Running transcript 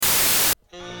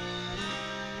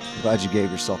I'm glad you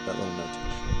gave yourself that little notation.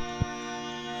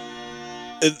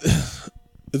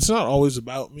 It's not always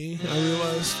about me, I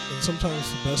realized, and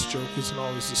sometimes the best joke isn't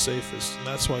always the safest, and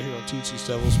that's why here on Teachy's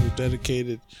Devils we're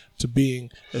dedicated to being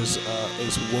as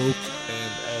woke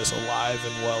and as alive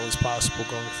and well as possible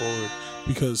going forward,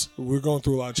 because we're going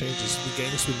through a lot of changes. The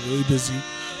gang's been really busy.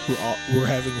 We're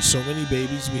having so many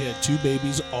babies. We had 2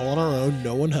 babies all on our own.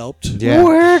 No one helped. Yeah.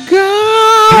 We're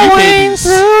going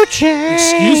through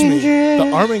changes. Excuse me.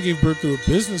 The Armin gave birth to a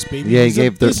business baby. Yeah, he He's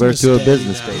gave birth to a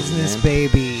business now. baby. Business man.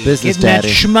 baby. Business Getting that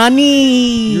daddy.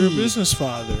 shmoney. You're a business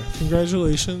father.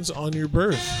 Congratulations on your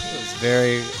birth. It was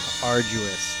very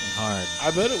arduous and hard.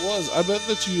 I bet it was. I bet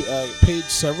that you paid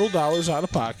several dollars out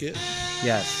of pocket.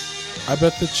 Yes. I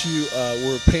bet that you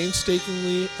were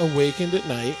painstakingly awakened at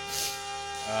night.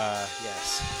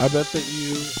 Yes. I bet that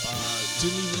you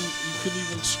couldn't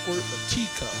even squirt a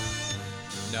teacup.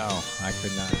 No, I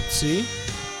could not. See?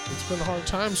 It's been hard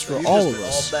times for You've all just of been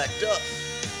us. all backed up.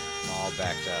 I'm all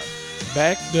backed up.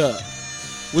 Backed up.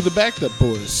 We're the backed up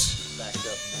boys. Backed up,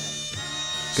 man.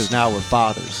 Because now we're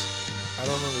fathers. I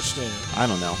don't understand. I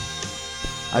don't know.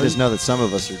 I just know that some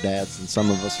of us are dads and some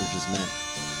of us are just men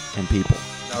and people.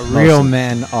 Real Mostly.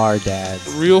 men are dads.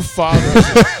 Real fathers.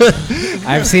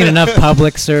 I've seen enough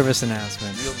public service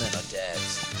announcements. Real men are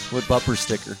dads. What bumper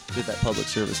sticker did that public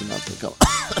service announcement come?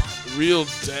 Real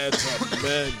dads are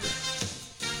men.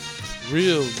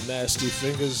 Real nasty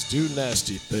fingers do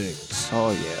nasty things.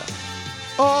 Oh, yeah.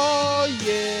 Oh,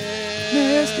 yeah.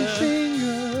 Nasty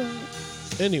finger.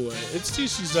 Anyway, it's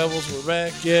TC's Devils. We're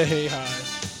back. Yeah, hey, hi.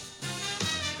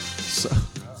 So,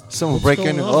 someone What's break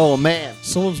going in. on? Oh, man.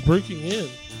 Someone's breaking in.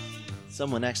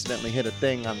 Someone accidentally hit a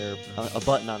thing on a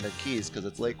button on their keys because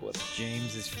it's Lakewood.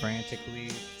 James is frantically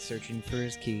searching for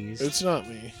his keys. It's not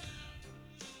me.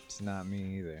 It's not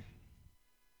me either.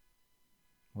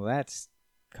 Well, that's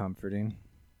comforting.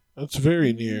 That's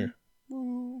very near. Did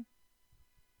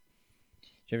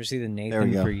you ever see the There we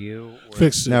Nathan go. for You? Where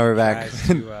Fixed it. Now we're back. tries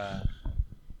to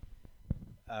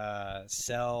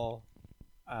sell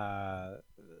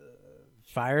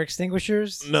fire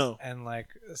extinguishers. No. And like,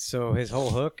 so his whole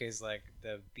hook is like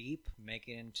the beep, make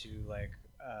it into like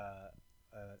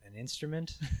an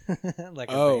instrument, like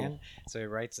a Oh. band. So he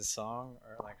writes a song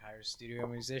or like hires studio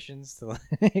musicians to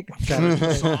like try to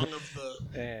play. Song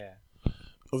Yeah,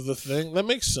 of the thing. That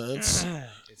makes sense.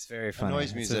 it's very A funny. noise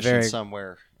It's a musician very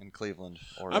somewhere in Cleveland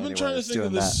or I've been anywhere trying to that's think of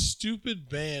doing this that. stupid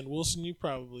band. Wilson, you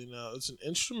probably know. It's an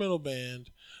instrumental band,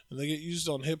 and they get used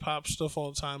on hip hop stuff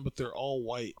all the time, but they're all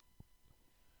white.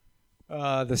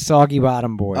 the Soggy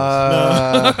Bottom Boys.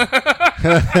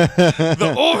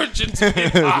 The origins of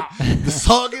hip hop. The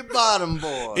Soggy Bottom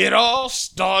Boy. It all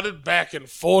started back in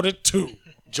 '42.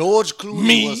 George Clooney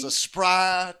Me. was a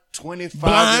spry 25-year-old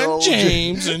Blind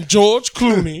James and George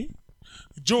Clooney.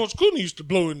 George Clooney used to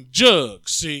blow in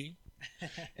jugs, see?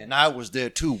 And I was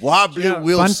there too. Wobbly Yeah,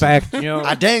 Wilson. fun fact, you know,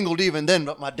 I dangled even then,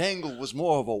 but my dangle was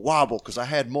more of a wobble because I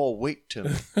had more weight to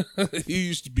me. He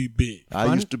used to be big.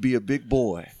 I used to be a big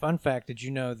boy. fun fact, did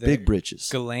you know that Big britches.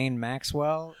 Ghislaine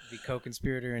Maxwell, the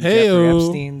co-conspirator in Hey-o. Jeffrey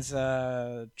Epstein's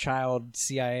child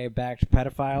CIA-backed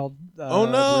pedophile Oh,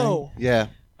 no. Yeah.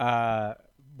 ring,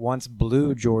 once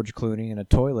blew George Clooney in a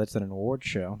toilet at an award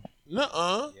show.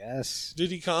 Nuh-uh. Yes.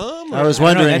 Did he come? I was I don't know,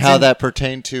 wondering that's how in- that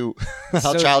pertained to, how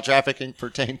So- child trafficking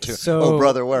pertained to, So oh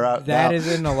brother, we're out That now. is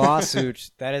in the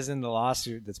lawsuit. That is in the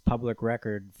lawsuit that's public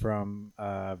record from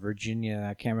Virginia.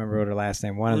 I can't remember what her last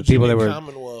name. One of the people that Virginia were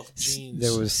Commonwealth jeans.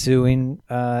 that was suing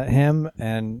him,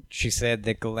 and she said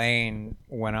that Ghislaine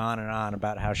went on and on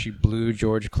about how she blew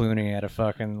George Clooney at a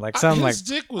fucking like some like His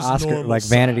dick was Oscar normal like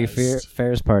Vanity sized.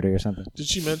 Fair's party or something. Did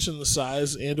she mention the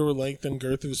size and or length and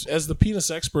girth as the penis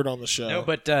expert on the show? No,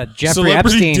 but Jeffrey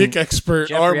Celebrity Epstein. dick expert.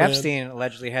 Jeffrey Arman. Epstein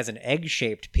allegedly has an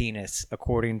egg-shaped penis,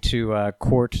 according to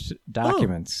court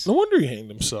documents. No wonder he hanged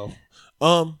himself.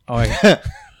 Oh, yeah.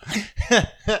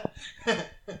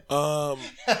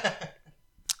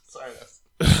 Sorry.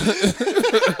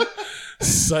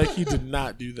 Psyche did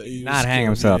not do that. He Not was hang killed.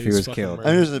 himself, Yeah, he was fucking killed. murdered.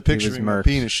 I'm just picturing was my murked.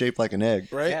 penis shaped like an egg.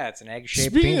 Right? Yeah, it's an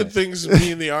egg-shaped Speaking penis. of things that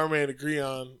me and the R-Man agree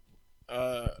on,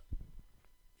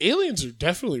 aliens are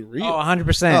definitely real. Oh,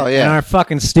 100%. Oh, yeah. And our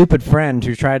fucking stupid friend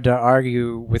who tried to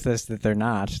argue with us that they're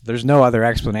not. There's no other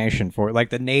explanation for it. Like,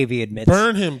 the Navy admits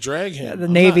Burn him, drag him. The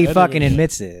I'm Navy not fucking editing it.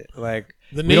 admits it. Like,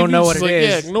 The we don't know what Navy's it like, is.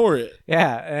 Yeah, ignore it.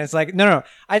 Yeah, and it's like, no.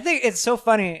 I think it's so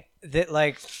funny that,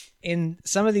 like, in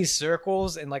some of these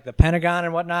circles in, like, the Pentagon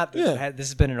and whatnot, Yeah. this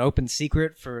has been an open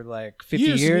secret for, like, 50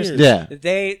 Years and years. years.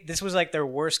 Yeah. This was, like, their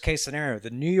worst case scenario. The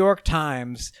New York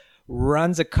Times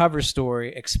runs a cover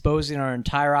story exposing our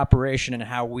entire operation and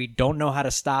how we don't know how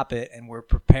to stop it, and we're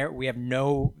prepared. We have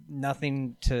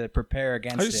nothing to prepare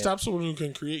against How do you it. stop someone who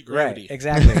can create gravity? Right,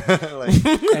 exactly.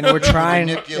 and we're trying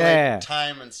manipulate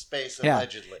time and space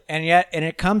allegedly. And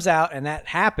it comes out, and that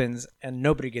happens, and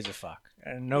nobody gives a fuck.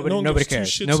 And No nobody one gives two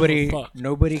cares. shits Nobody of a fuck.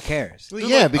 nobody cares. Well, They're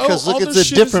yeah, like, because all look, it's this a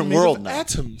shit is different made world of now.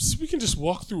 Atoms. We can just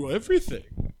walk through everything.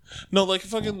 No, like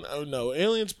fucking no.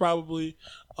 Aliens probably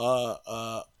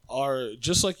are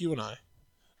just like you and I.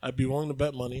 I'd be willing to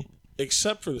bet money,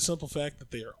 except for the simple fact that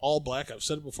they are all black. I've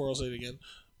said it before. I'll say it again.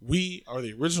 We are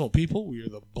the original people. We are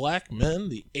the black men,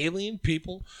 the alien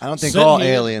people. I don't think sent all here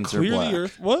to aliens are clear black. the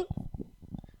earth. What?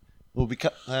 Well,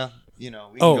 because we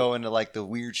can go into like the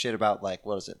weird shit about like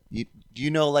what is it? Do you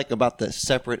know like about the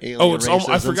separate alien Oh, it's races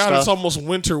I and forgot. stuff? It's almost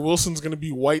winter. Wilson's gonna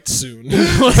be white soon.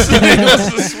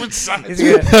 Let's switch sides.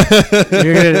 You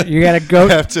gotta go.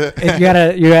 Have to- You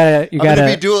gotta. I'm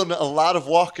gonna be doing a lot of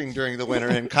walking during the winter,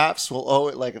 and cops will owe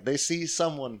it. Like if they see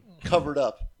someone covered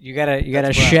up, You gotta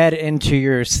That's shed into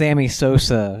your Sammy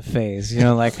Sosa phase. You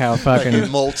know, like how fucking.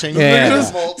 like molting. Yeah.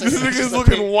 Molting. This nigga's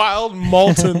looking wild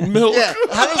malted milk. Yeah,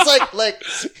 how does like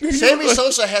Sammy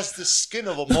Sosa has the skin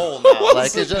of a mole now?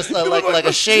 Like it's just like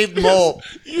a shaved mole.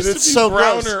 You used And to it's be so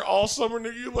browner gross. all summer,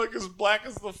 nigga. You look as black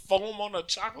as the foam on a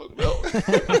chocolate milk.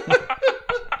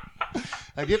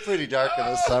 I get pretty dark in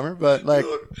the summer, but like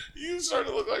You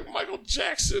starting to look like Michael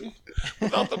Jackson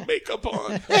without the makeup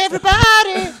on.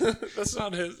 everybody That's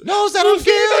not his. knows that I'm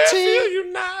Feel guilty.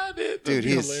 united. Dude, That'd be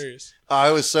he's hilarious. Oh,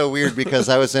 it was so weird because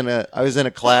I was in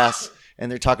a class and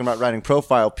they're talking about writing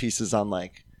profile pieces on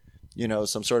like,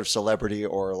 some sort of celebrity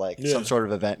or like some sort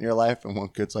of event in your life, and one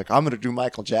kid's like, "I'm gonna do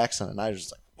Michael Jackson," and I was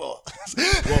just like, "Whoa."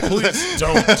 Well, please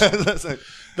don't. That's like,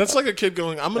 That's like a kid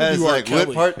going, "I'm gonna that's do R. like Kelly."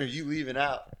 what part are you leaving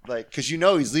out? Like, because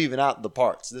he's leaving out the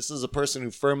parts. This is a person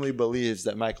who firmly believes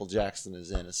that Michael Jackson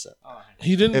is innocent,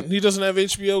 He didn't. He doesn't have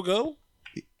HBO Go.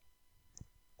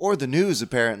 or the news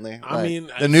apparently. I Like, mean,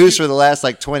 the if news you- for the last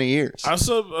like 20 years. I've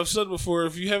said before,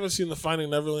 if you haven't seen the Finding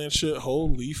Neverland shit,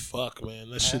 holy fuck, man,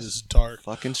 that shit is dark.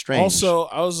 Fucking strange. Also,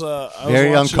 I was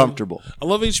very watching- uncomfortable. I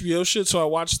love HBO shit, so I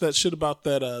watched that shit about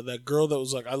that girl that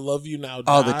was like, "I love you now."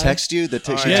 Oh, die. the text you, she yeah.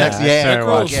 texted. I Yeah, started That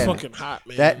girl is again. fucking hot,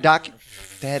 man.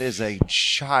 That is a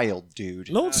child,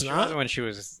 dude. No, it's She not. wasn't when she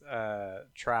was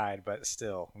tried, but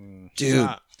still. Dude,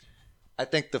 not. I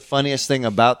think the funniest thing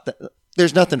about that,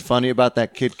 there's nothing funny about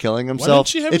that kid killing himself.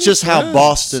 she have It's any just how friends?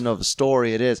 Boston of a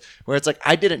story it is. Where it's like,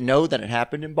 I didn't know that it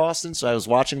happened in Boston, so I was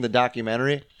watching the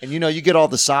documentary, and you get all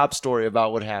the sob story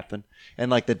about what happened.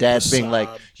 And like the dad's The being like,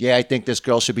 sob. yeah, I think this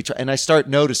girl should be tried. And I start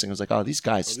noticing, I was like, oh, these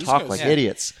guys these talk guys- like Yeah.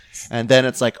 idiots. And then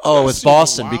it's like, oh, guys it's seem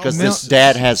Boston wild. because Mil- this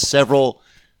dad has several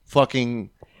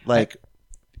fucking like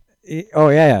Oh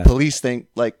yeah. police thing,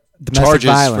 like Domestic charges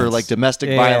for violence. like domestic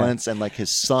Yeah, yeah. violence, and like his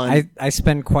son. I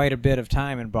spend quite a bit of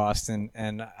time in Boston,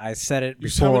 and I said it How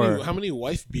before. many, how many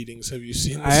wife beatings have you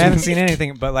seen? I haven't seen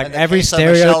anything, but like And the every case of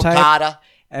Michelle stereotype. Carter.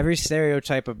 Every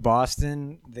stereotype of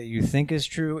Boston that you think is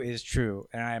true.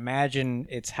 And I imagine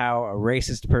it's how a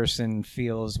racist person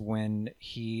feels when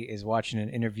he is watching an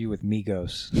interview with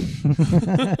Migos.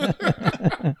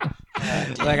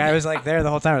 Like, I was like there the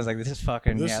whole time. I was like, this is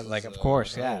fucking, This yeah, is, like, of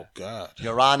course, yeah. Oh god.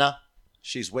 Your Honor,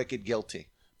 she's wicked guilty.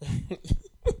 Fucking-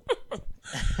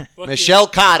 Michelle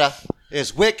Carter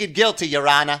is wicked guilty, Your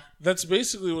Honor. That's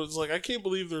basically what it's like. I can't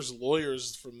believe there's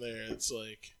lawyers from there. It's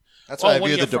like That's why I when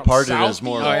view you're The from Departed South as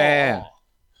more. Oh, yeah,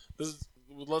 yeah.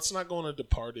 Let's not go on a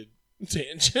Departed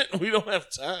tangent. We don't have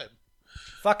time.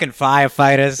 Fucking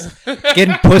firefighters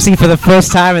getting pussy for the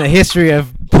first time in the history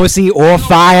of pussy or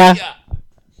fire. Yeah.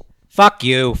 Fuck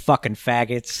you, fucking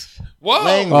faggots. Whoa.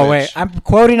 Language. Oh, wait, I'm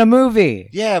quoting a movie.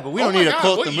 Yeah, but we Oh don't my need to God,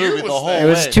 quote what the year movie the was whole that? It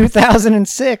was way.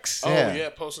 2006. Oh Yeah. yeah,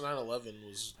 post 9/11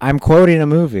 was. I'm quoting a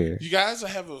movie. You guys, I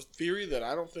have a theory that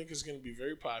I don't think is going to be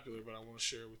very popular, but I want to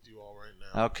share it with you all right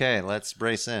now. Okay, let's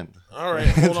brace in. All right,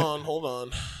 hold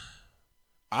on.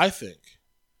 I think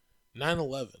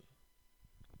 9/11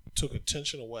 took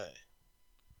attention away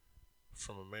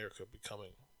from America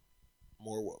becoming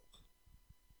more woke.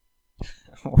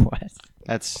 What?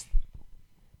 That's,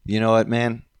 you know what,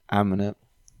 man? I've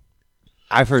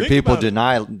heard Think people about it.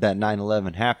 deny that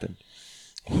 9/11 happened,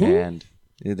 Who? and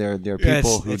there are Yeah,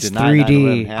 people who it's deny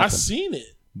 3D. 9/11 I happened. seen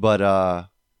it. But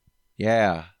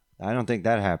yeah, I don't think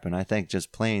that happened. I think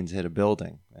just planes hit a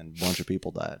building and a bunch of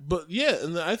people died. But yeah,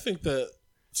 and I think that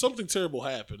something terrible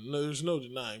happened. No, there's no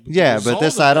denying. But the Yeah, but result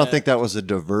this of I don't that- think that was a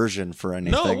diversion for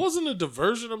anything. No, it wasn't a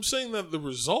diversion. I'm saying that the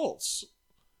results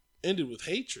ended with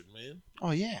hatred, man.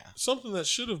 Oh yeah. Something that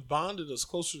should have bonded us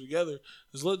closer together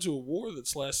has led to a war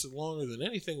that's lasted longer than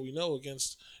anything we know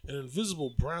against an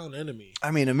invisible brown enemy.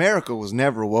 I mean, America was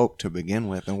never woke to begin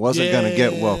with and wasn't going to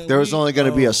get Yeah, woke. There was only going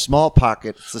to be a small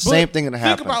pocket. It's the same thing that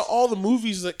happened. Think about all the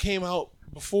movies that came out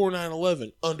before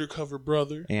 9/11. Undercover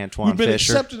Brother. Antoine We've been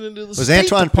Fisher. accepted into the Was State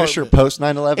Antoine Department. Fisher post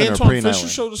 9/11 or Antoine pre 9/11? Fisher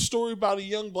showed a story about a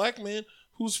young black man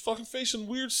who was fucking facing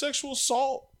weird sexual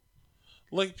assault.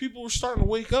 Like, people were starting to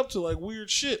wake up to, like, weird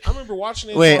shit. I remember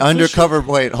watching Antoine Wait, Fisher undercover.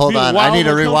 Wait, hold being on. I need to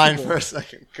wild rewind uncomfortable. for a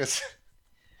second because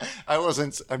I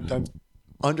wasn't. I'm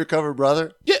Undercover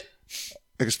Brother. Yeah.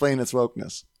 Explain its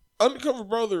wokeness. Undercover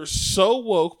Brother is so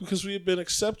woke because we had been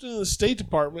accepted in the State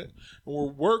Department and we're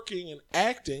working and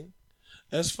acting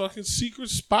as fucking secret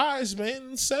spies, man,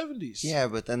 in the 70s. Yeah,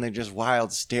 but then they're just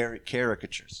wild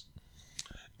caricatures.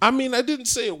 I mean, I didn't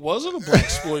say it wasn't a black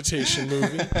exploitation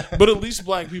movie, but at least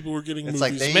black people were getting It's movies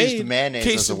like they made. used mayonnaise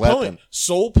Case as a in weapon. point,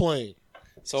 Soul Plane.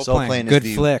 Soul Soul Plane. Plane Good is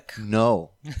the, flick.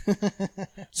 No,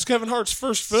 It's Kevin Hart's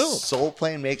first film. Soul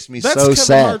Plane makes me That's so Kevin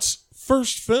sad. Hart's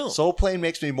first film. Soul Plane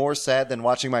makes me more sad than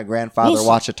watching my grandfather Listen,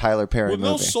 watch a Tyler Perry With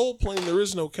no movie. Soul Plane, there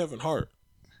is no Kevin Hart.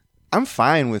 I'm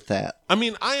fine with that. I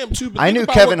mean, I am too. But I think knew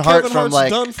about Kevin what Hart Kevin from Hart's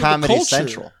done like for the Comedy culture.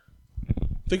 Central,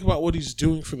 Think about what he's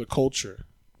doing for the culture.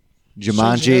 Changing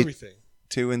Jumanji everything.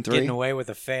 2 and 3. Getting away with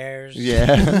affairs.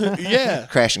 Yeah, Yeah,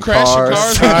 Crashing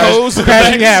cars. with hoes in the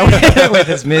Crashing, backseat. yeah, with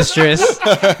his mistress,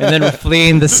 and then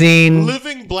fleeing the scene.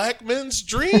 Living black men's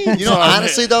dreams. You know, on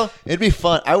honestly it. though, it'd be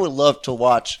fun. I would love to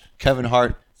watch Kevin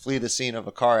Hart flee the scene of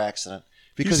a car accident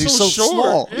because he's, He's so so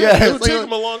short. small. Yeah, it would it's take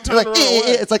him a long time like, to run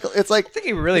away. It's like I think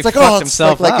he really it's like fucked it's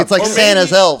himself like up. it's like Or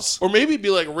Santa's maybe- elves. Or maybe be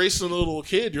like racing a little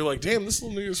kid. You're like, damn, this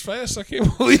little nigga's fast. I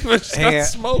can't believe I just Hey, got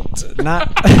smoked.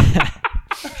 Not,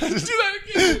 Do that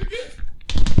again.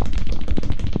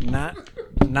 not.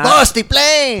 Boss, the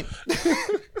plane.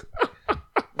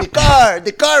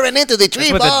 the car ran into the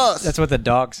tree, boss. That's what the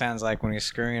dog sounds like when he's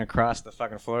scurrying across the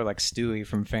fucking floor like Stewie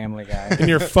from Family Guy. In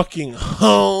your fucking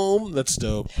home. That's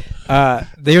dope.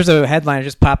 There's a headline that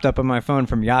just popped up on my phone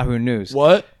from Yahoo News.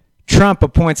 What? Trump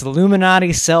appoints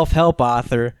Illuminati self-help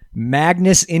author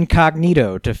Magnus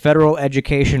Incognito to Federal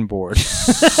Education Board.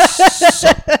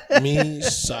 Me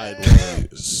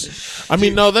sideways. I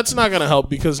mean, no, that's not going to help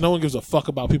because no one gives a fuck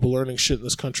about people learning shit in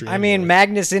this country. I mean, anyway.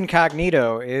 Magnus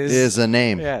Incognito Is a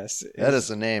name. yes. That is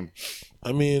a name.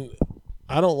 I mean,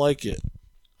 I don't like it.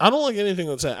 I don't like anything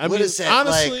that's happening. I What mean, is that,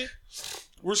 honestly,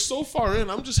 we're so far in.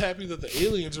 I'm just happy that the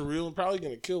aliens are real and probably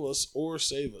going to kill us or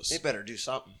save us. They better do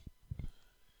something.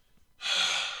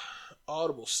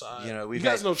 Audible side. You know, you we've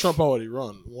guys had- know Trump already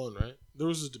won, right? There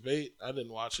was a debate. I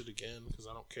didn't watch it again because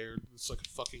I don't care. It's like a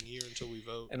fucking year until we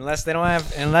vote.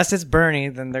 Unless it's Bernie,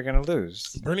 then they're gonna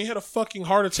lose. Bernie had a fucking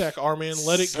heart attack, our man.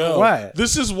 Let it So go. what?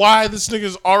 This is why this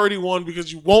nigga's already won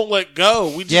because you won't let go.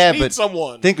 We just Yeah, need but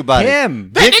someone. think about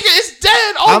Him. that nigga is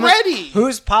dead already.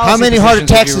 Whose policy How many heart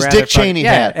positions would attacks you has rather Dick Cheney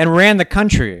fuck- had? and ran the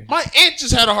country. My aunt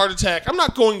just had a heart attack. I'm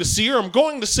not going to see her. I'm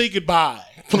going to say goodbye.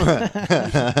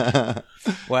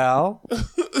 Well,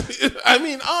 I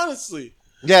mean, honestly.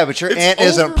 Yeah, but your It's aunt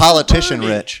isn't over a politician for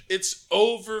Bernie. rich. It's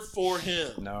over for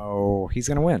him. no, he's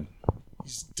gonna win.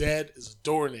 He's dead as a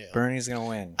doornail. Bernie's gonna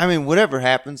win. I mean, whatever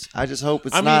happens, I just hope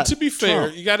it's I mean, not. to be fair,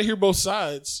 Trump. you got to hear both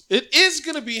sides. It is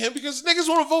going to be him because niggas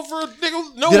want to vote for a nigga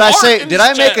with no Did I heart say? in Did his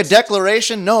I make a chest.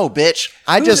 declaration? No, bitch.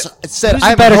 I just said Who's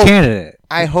I'm a better hope- candidate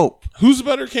I hope. Who's a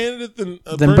better candidate than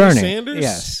than Bernie Bernie? Sanders?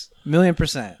 Yes,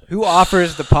 1,000,000%. Who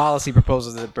offers the policy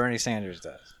proposals that Bernie Sanders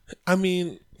does? I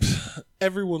mean,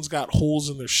 everyone's got holes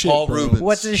in their shit. Paul bro. Rubens.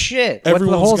 What's his shit? What's the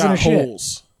Everyone's holes in got his shit?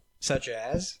 holes. Such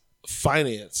as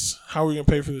Finance. How are we going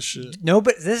to pay for this shit? no,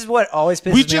 but this is what always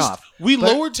pisses We me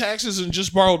off. lowered taxes and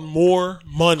just borrowed more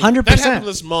money. 100%. That happened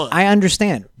this month. I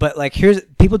understand, but like,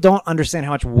 people don't understand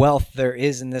how much wealth there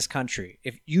is in this country.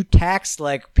 If you tax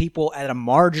like people at a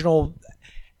marginal,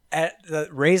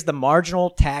 raise the marginal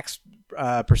tax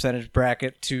percentage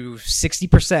bracket to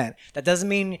 60%, that doesn't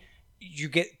mean you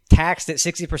get taxed at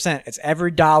 60%. It's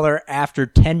every dollar after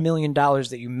 $10 million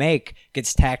that you make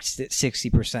gets taxed at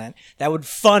 60%. That would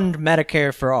fund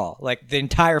Medicare for all, like the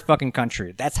entire fucking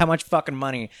country. That's how much fucking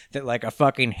money that like a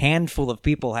fucking handful of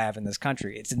people have in this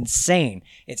country. It's insane.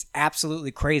 It's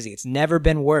absolutely crazy. It's never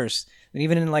been worse than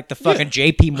even in like the fucking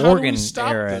JP How do Morgan we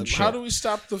stop era them? and shit. How do we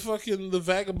stop the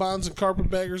vagabonds and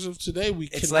carpetbaggers of today? We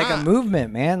It's cannot. like a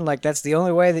movement, man. Like that's the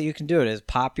only way that you can do it is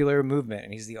popular movement,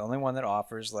 and he's the only one that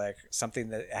offers like something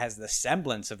that has the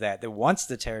semblance of that wants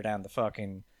to tear down the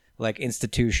fucking like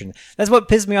institution. That's what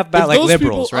pissed me off about If like those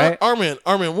liberals, people, right?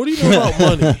 Arman, what do you know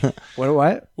about money?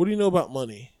 What? What do you know about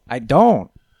money? I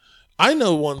don't. I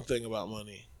know one thing about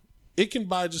money. it can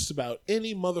buy just about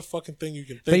any motherfucking thing you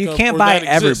can think of. But you can't or buy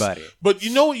that exists. everybody. But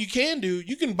you know what you can do?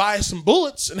 You can buy some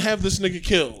bullets and have this nigga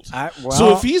killed. Well,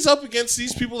 so if he's up against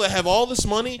these people that have all this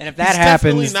money, and if that he's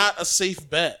happens, definitely not a safe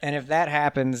bet. And if that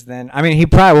happens, then I mean, he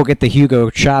probably will get the Hugo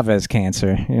Chavez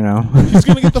cancer. You know, he's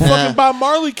gonna get the fucking Bob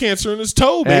Marley cancer in his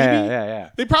toe, baby. Yeah.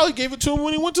 They probably gave it to him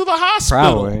when he went to the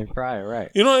hospital. Probably right.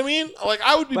 You know what I mean? Like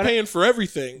I would be paying for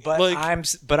everything. But like,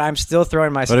 I'm still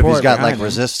throwing my But support. if he's got like behind him.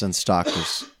 resistance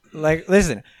doctors, Like,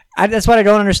 listen, that's what I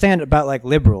don't understand about like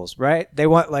liberals, right? They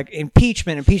want like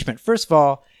impeachment. First of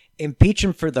all, impeach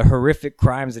him for the horrific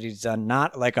crimes that he's done,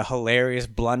 not like a hilarious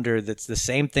blunder that's the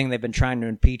same thing they've been trying to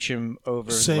impeach him over.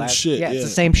 Same shit, Yeah, it's yeah. the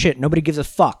same shit. Nobody gives a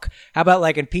fuck. How about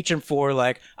like impeach him for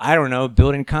like, I don't know,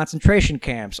 building concentration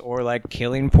camps or like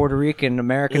killing Puerto Rican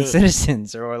American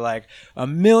citizens or like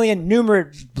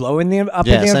numerous blowing them up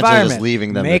Yeah, in the essentially environment, just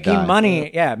leaving them to making die.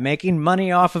 money, making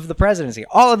money off of the presidency.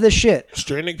 All of this shit.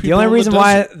 stranding people. The only in reason the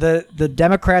why desert. the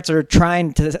Democrats are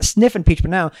trying to sniff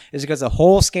impeachment now is because the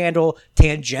whole scandal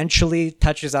tangentially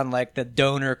touches on like the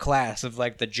donor class of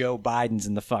like the Joe Bidens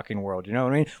in the fucking world. You know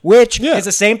what I mean? Which is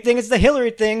the same thing as the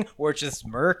Hillary thing, where it's just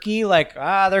murky, like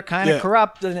they're kind of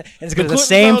corrupt, and it's because the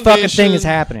same fucking thing is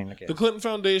happening again. The Clinton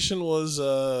Foundation was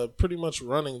pretty much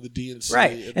running the DNC,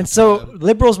 Right, and so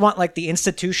liberals want like the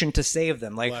institution to save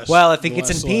them. Like, if he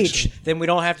gets impeached, then we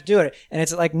don't have to do it. And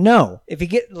it's like, no, if you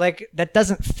get like that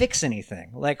doesn't fix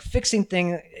anything. Like fixing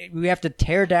thing, we have to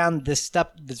tear down this stuff,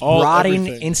 this rotting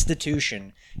everything.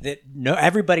 institution that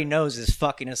everybody knows is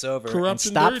fucking us over. corrupt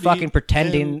and stop dirty fucking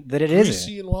pretending and that it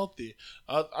greasy isn't. and wealthy.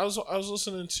 I was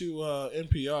listening to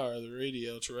NPR, the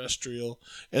radio terrestrial,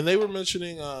 and they were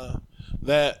mentioning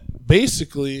that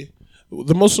basically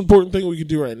the most important thing we can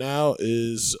do right now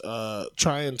is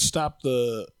try and stop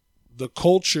the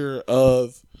culture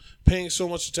of paying so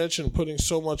much attention, putting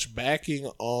so much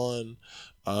backing on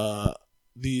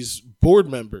these board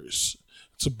members.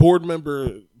 It's a board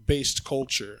member based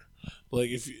culture. Like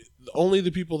only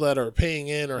the people that are paying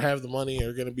in or have the money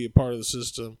are going to be a part of the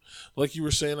system. Like you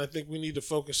were saying, I think we need to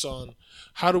focus on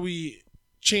how do we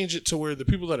change it to where the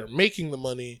people that are making the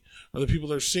money are the people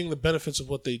that are seeing the benefits of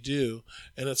what they do.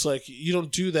 And it's like you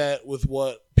don't do that with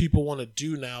what people want to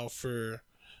do now for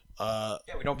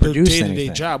We don't their produce day-to-day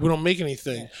anything. job. We don't make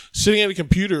anything. Sitting at a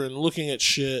computer and looking at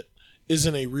shit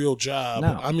isn't a real job.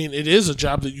 No. I mean, it is a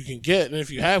job that you can get, and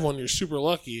if you have one, you're super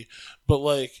lucky. But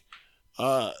like,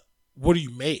 what do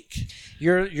you make?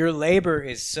 Your labor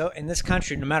is so in this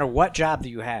country. No matter what job that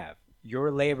you have,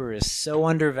 your labor is so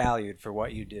undervalued for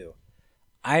what you do.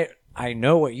 I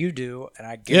know what you do, and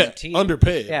I guarantee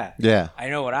underpaid. yeah. I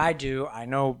know what I do. I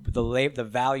know the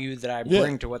value that I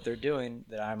bring to what they're doing.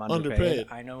 That I'm underpaid.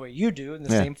 I know what you do, and the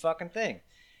same fucking thing.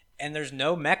 And there's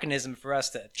no mechanism for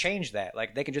us to change that.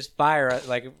 Like they can just fire us.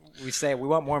 Like we say, we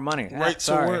want more money. Right to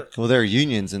sorry. work. Well, there are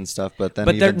unions and stuff, but then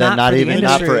But even they're then, not for the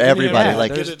not for industry. everybody. Yeah,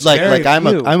 like there's like very I'm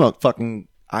few. a fucking.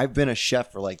 I've been a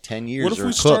chef for like 10 years. What if or we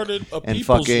a cook, started a and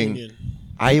people's fucking, union?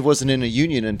 I wasn't in a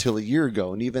union until a year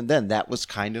ago, and even then, that was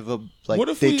kind of a like What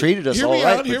if they we- treated us hear all me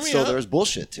right, out, hear but me still out. there was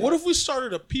bullshit to What it. if we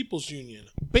started a people's union?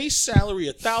 Base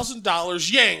salary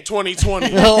 $1,000. Yang 2020.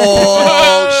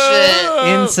 Oh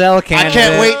Incel I candidate.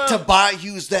 can't wait to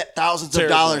use that thousands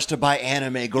Terrible. of dollars to buy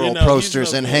anime girl You know, he's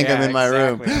posters no and good. hang them in my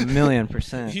room. exactly.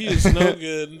 1,000,000%. He is no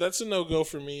good. That's a no go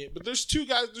for me. But there's two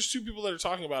people that are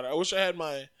talking about it. I wish I had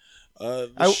my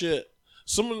shit.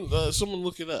 Someone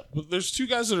look it up. But there's two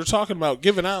guys that are talking about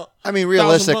giving out. I mean,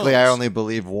 realistically, I $1,000. only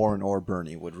believe Warren or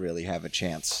Bernie would really have a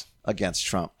chance against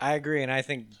Trump. I agree, and I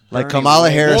think Like Bernie Kamala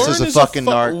will- Harris Warren is a is fucking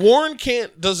narc. Warren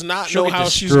does not She'll know get how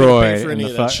she's going to pay destroyed for in any the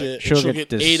of that fu- shit. She'll get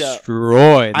get ate up.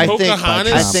 destroyed. I think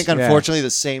Pocahontas? I think Yeah. unfortunately the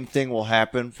same thing will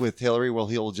happen with Hillary. Where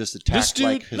he'll just attack This dude,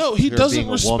 like his, he her doesn't being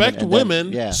a respect woman,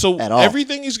 and then- women. So at all.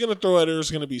 everything he's going to throw at her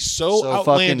is going to be so fucking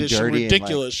outlandish and dirty and, like,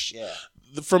 ridiculous. yeah.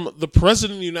 From the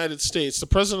president of the United States, the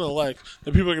president-elect,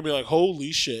 that people are going to be like,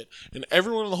 holy shit. And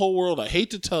everyone in the whole world, I hate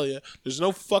to tell you, there's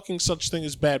no fucking such thing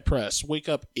as bad press. Wake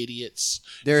up, idiots.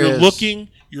 There if you're is. looking,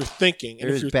 you're thinking. And There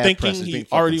if is you're bad press thinking, as he being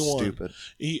already fucking won. stupid.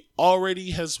 He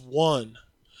already has won.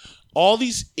 All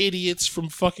these idiots from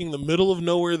fucking the middle of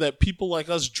nowhere that people like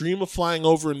us dream of flying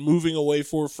over and moving away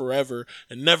for forever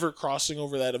and never crossing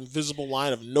over that invisible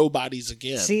line of nobodies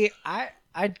again. See,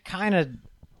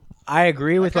 I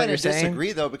agree with what I you're saying.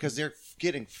 disagree though because they're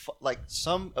getting like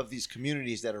some of these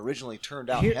communities that originally turned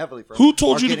out Here- heavily for Who are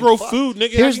told you to getting grow fucked. food,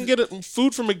 nigga? Here's I can get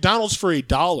food from McDonald's for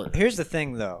 $1. Here's the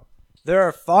thing, though. There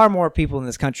are far more people in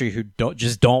this country who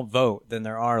don't vote than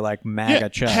there are like MAGA Yeah,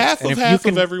 chucks. half And of if half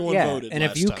you of everyone voted And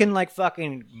if last you time. can like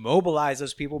fucking mobilize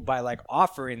those people by like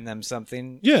offering them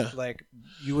something, Yeah. like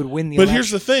you would win the But election.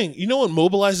 here's the thing. You know what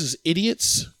mobilizes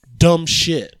idiots? dumb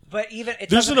shit. But even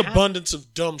there's an abundance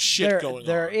of dumb shit going on.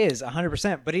 There is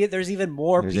 100%, but there's even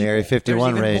more. There's people. Area 51 there's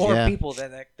even raid, more yeah. people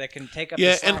that can take up.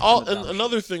 Yeah, the slack and from the dumb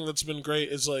another thing that's been great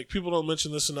is like people don't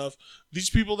mention this enough. These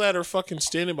people that are fucking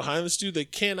standing behind this dude, they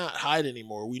cannot hide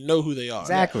anymore. We know who they are.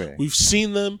 Exactly. We've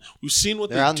seen them. We've seen what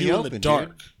They're they out do in the dark.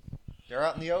 Dude. They're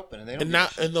out in the open, and they don't. And now,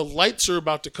 and the lights are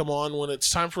about to come on when it's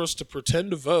time for us to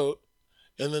pretend to vote.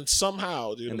 And then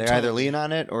somehow, dude, and they either lean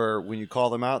on it, or when you call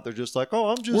them out, they're just like,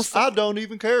 "Oh, I don't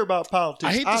even care about politics.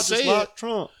 I hate to say just like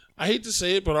Trump." I hate to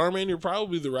say it, but Arman, you're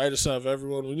probably the rightest out of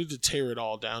everyone. We need to tear it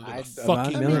all down to the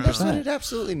fucking million ground. percent. It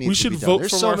absolutely needs. We to should be done. vote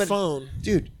There's from so our many- phone,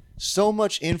 dude. So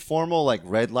much informal like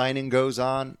redlining goes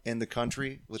on in the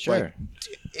country. With like,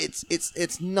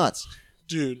 it's nuts.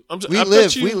 dude.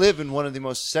 We live in one of the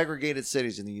most segregated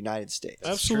cities in the United States.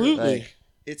 Absolutely. Like,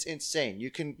 it's insane. You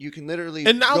can literally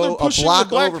And now go they're pushing a block the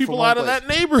black over people from one out of place, that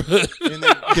neighborhood. and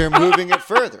they're moving it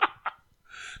further.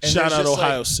 And Shout there's out just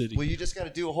Ohio like, City. Well, you just got to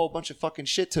do a whole bunch of fucking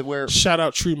shit to where. Shout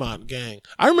out Tremont gang.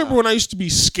 I remember when I used to be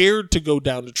scared to go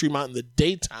down to Tremont in the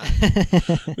daytime.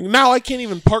 Now I can't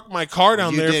even park my car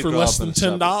down You there did for grow less up in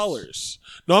than the $10.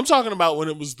 No, I'm talking about when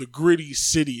it was the gritty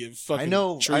city of fucking I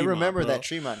know. Tremont, I remember bro. that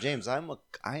Tremont, James. I am a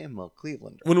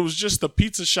Clevelander. When it was just the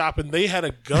pizza shop and they had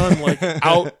a gun like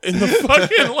out in the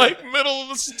fucking like middle of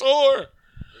the store.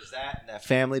 There's that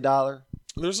Family Dollar.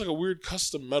 There's like a weird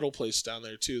custom metal place down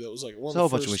there too. That was like one So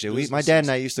of the much first of shit. My dad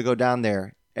and I used to go down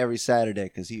there every Saturday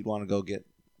because he'd want to go get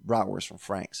bratwurst from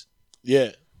Frank's.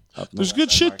 Yeah, Up in the there's West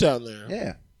good Side shit Market. down there.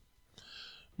 Yeah.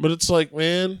 But it's like,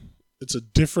 man, it's a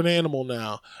different animal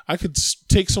now. I could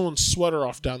take someone's sweater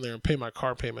off down there and pay my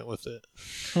car payment with it.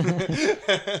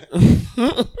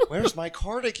 Where's my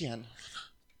cardigan?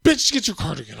 Bitch, get your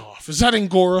cardigan off. Is that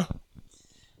Angora?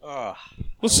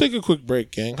 Let's take a quick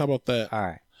break, gang. How about that? All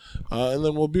right. And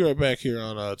then we'll be right back here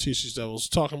on TC's Devils,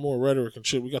 talking more rhetoric and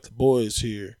shit. We got the boys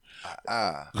here.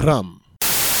 Rum.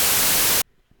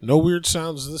 No weird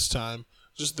sounds this time.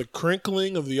 Just the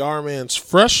crinkling of the R-Man's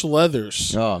fresh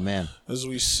leathers Oh man, as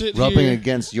we sit rubbing here.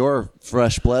 against your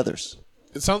fresh blethers.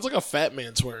 It sounds like a fat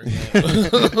man's wearing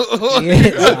that.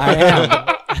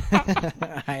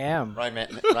 I am.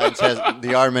 Ryan says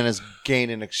the R-Man has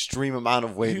gained an extreme amount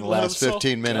of weight in the let last himself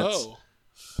 15 minutes. go.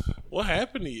 What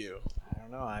happened to you? I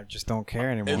don't know. I just don't care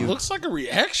anymore. It looks like a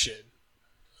reaction.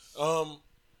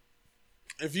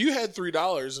 If you had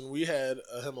 $3 and we had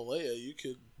a Himalaya, you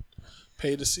could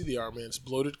pay to see the R-Man's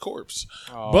bloated corpse.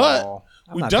 But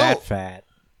I'm we not don't. that fat.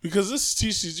 Because this is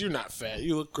TC's, you're not fat.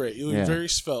 You look great. You look Yeah. very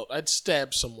svelte. I'd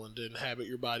stab someone to inhabit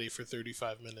your body for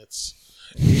 35 minutes.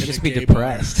 I'd just be Gay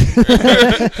bar. depressed.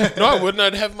 No, I wouldn't.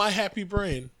 I'd have my happy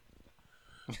brain.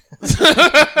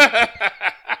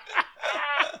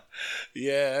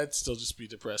 Yeah, I'd still just be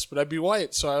depressed, but I'd be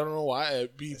white, so I don't know why.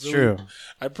 I'd be really, true.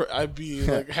 I'd be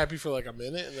like happy for like a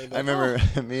minute, and then I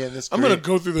remember me and this. I'm gonna Korean-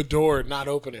 go through the door and not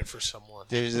open it for someone.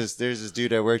 There's this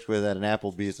dude I worked with at an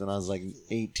Applebee's when I was like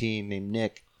 18 named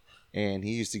Nick, and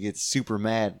he used to get super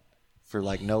mad for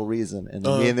like no reason. And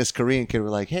then me and this Korean kid were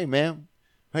like, "Hey man,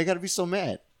 why you gotta be so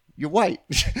mad? You're white."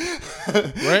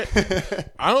 Right?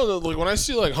 I don't know. Like when I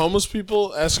see like homeless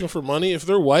people asking for money, if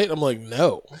they're white, I'm like,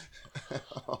 no.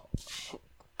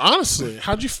 Honestly,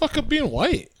 how'd you fuck up being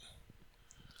white?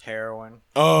 Heroin.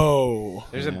 Oh,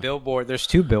 There's a billboard. There's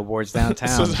two billboards it downtown.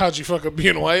 says how'd you fuck up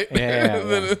being white? Yeah,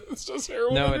 And then yeah. it's just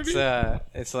heroin. No, underneath.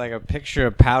 it's like a picture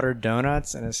of powdered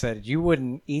donuts, and it said you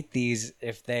wouldn't eat these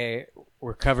if they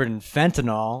were covered in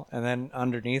fentanyl. And then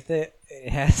underneath it,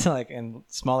 it has like in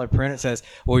smaller print, it says,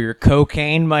 "Well, your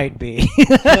cocaine might be."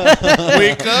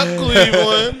 Wake up,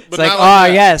 Cleveland. It's like,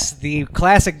 that. yes, the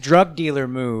classic drug dealer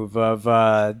move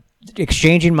of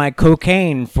exchanging my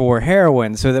cocaine for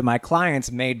heroin so that my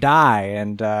clients may die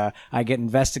and I get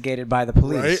investigated by the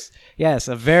police. Right? Yes,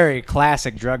 a very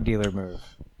classic drug dealer move.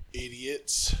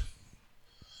 Idiots.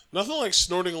 Nothing like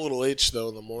snorting a little H though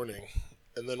in the morning,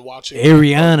 and then watching.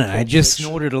 Ariana, I just Fiction.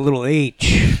 snorted a little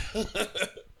H.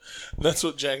 That's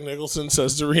what Jack Nicholson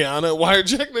says to Rihanna. Why are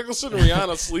Jack Nicholson and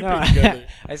Rihanna sleeping No, together?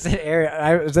 I said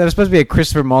that was supposed to be a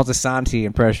Christopher Moltisanti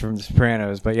impression from The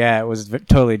Sopranos, but yeah, it was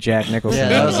totally Jack Nicholson. Yeah,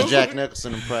 that was a Jack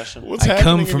Nicholson impression. What's I happening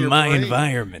come in from your my brain?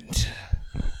 environment.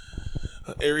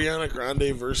 Ariana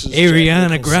Grande versus Jack Ariana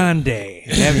Nicholson. Grande.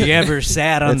 Have you ever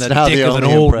sat on That's the now dick the of an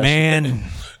only old impression.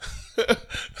 man?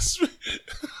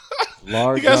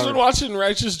 Large You guys yard. been watching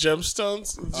Righteous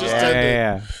Gemstones? It just Yeah, ended.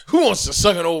 yeah. Who wants to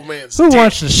suck an old man's Who dick?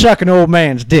 wants to suck an old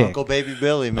man's dick? Uncle Baby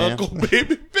Billy, man. Uncle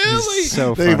Baby Billy.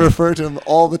 So They funny. refer to him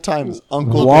all the time as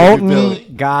Uncle Baby Walton Billy.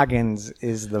 Goggins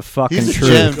is the fucking He's a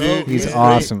truth. gem, dude. He's He's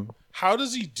awesome. How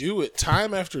does he do it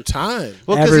time after time?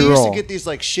 Well, because Every he used role. to get these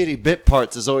like shitty bit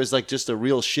parts as always like just a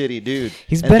real shitty dude.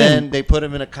 He's and been then in- they put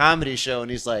him in a comedy show,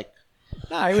 and he's like,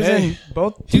 No, he was Hey, in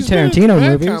both two He's been in Tarantino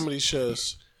mad movies. comedy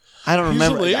shows. I don't He's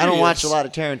remember. I don't watch hilarious. a lot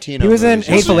of Tarantino. He was in movies.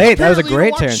 Hateful Eight. That was a Apparently you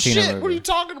great watch Tarantino shit. movie. What are you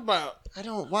talking about? I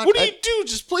don't watch. What do you do?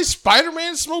 Just play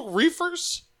Spider-Man, smoke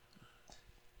reefers?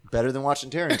 Better than watching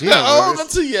Tarantino. Oh, movies.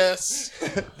 that's a yes.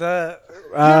 The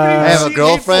I have a See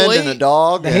girlfriend Hateful and a Eight?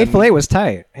 dog. the and Hateful Eight was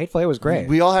tight. Hateful Eight was great.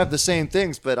 We all have the same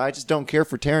things, but I just don't care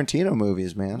for Tarantino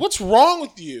movies, man. What's wrong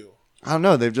with you? I don't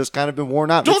know. They've just kind of been worn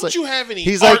out. Don't It's like- you have any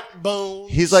he's art like-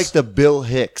 bones? He's like the Bill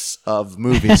Hicks of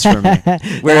movies for me. Where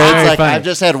Very it's like funny. I've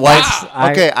just had white.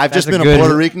 Wow. Okay, I've just That's a been a good-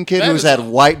 Puerto Rican kid That who's is had a-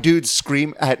 white dudes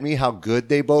scream at me how good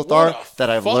they both What are. a That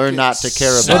I've learned not to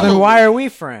care fucking Well, about. then why are we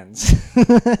friends?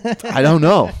 I don't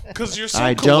know. because you're so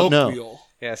I don't know. colloquial.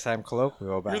 Yes, I'm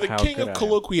colloquial about You're the how king good of I am.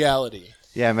 colloquiality.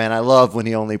 Yeah, man, I love when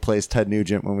he only plays Ted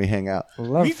Nugent when we hang out.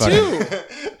 Love Me fucking-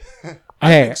 too.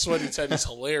 Hey, Sweaty Teddy's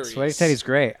hilarious. Sweaty Teddy's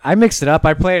great. I mixed it up.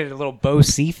 I played a little Bo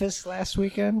Cephas last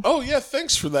weekend. Oh yeah,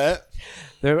 thanks for that.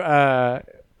 There,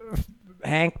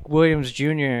 Hank Williams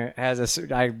Jr. has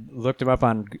a. I looked him up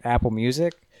on Apple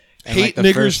Music. and, Hate the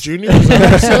niggers first- Jr. Is that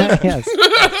what you said?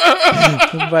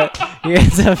 yes. But he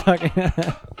has a fucking.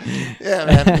 Yeah,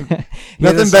 man. he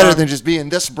has a Nothing better song- than just being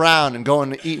this brown and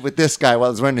going to eat with this guy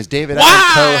while he's wearing his David Allen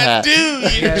Coe Why hat. do you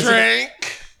Yes. drink?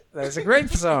 That's a great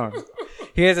song.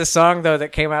 He has a song though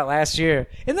that came out last year,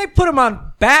 and they put him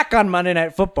back on Monday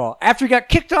Night Football after he got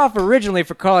kicked off originally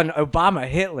for calling Obama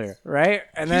Hitler, right?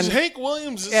 And then, He's Hank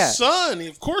Williams' Yeah. son.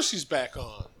 Of course he's back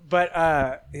on. but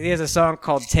he has a song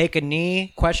called "Take a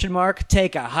Knee?" ?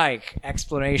 Take a hike! !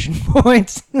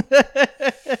 Points.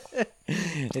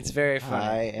 It's very funny.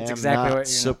 I It's am exactly not what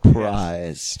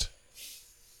surprised.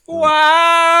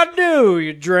 Why do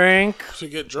you drink, To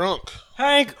get drunk.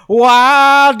 Hank?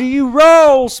 Why do you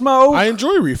roll smoke? I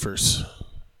enjoy reefers.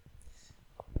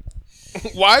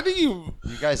 Why do you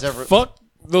You guys ever? fuck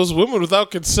those women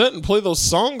without consent and play those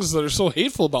songs that are so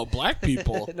hateful about black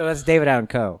people? No, that's David Allen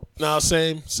Coe. No,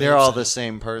 same. They're all the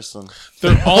same person.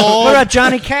 They're all. What about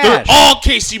Johnny They're Cash? all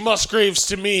Casey Musgraves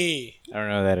to me. I don't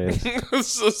know who that is.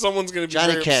 So someone's gonna be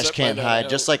Johnny very Cash upset by can't that. hide,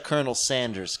 just like Colonel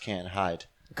Sanders can't hide.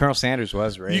 Colonel Sanders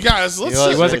was right. You guys, let's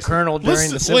He He was a Racist. colonel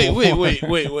during the Civil wait,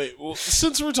 War. wait. Well,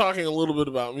 since we're talking a little bit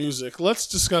about music, let's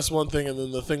discuss one thing and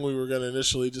then the thing we were going to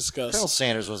initially Colonel discuss.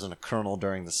 Sanders wasn't a colonel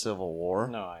during the Civil War.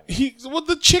 No, I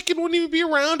The chicken wouldn't even be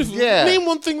around. If Yeah. Name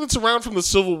one thing that's around from the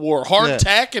Civil War.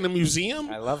 Hardtack in a museum?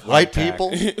 love White hardtack.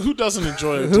 people. Who doesn't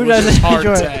enjoy it? Who doesn't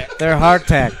enjoy hardtack? their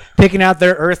hardtack? Picking out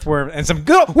their earthworm and some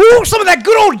good, some of that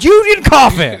good old Union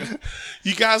coffee.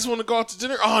 You guys want to go out to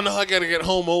dinner? Oh no, I got to get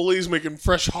home. Ole's making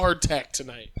fresh hardtack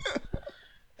tonight.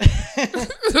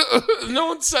 No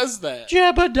one says that.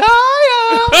 Jebediah,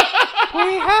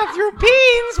 we have your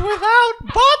beans without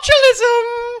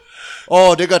botulism.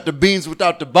 Oh, they got the beans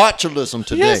without the botulism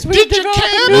today. Yes, we Did you developed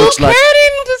can? a new Looks like-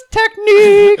 canning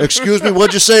technique. Excuse me,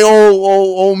 what'd you say,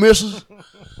 oh, missus?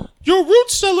 Your root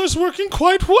cellar's working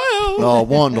quite well. Oh,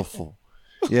 wonderful.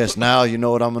 Yes, now you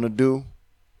know what I'm gonna do.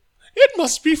 It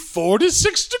must be 4 to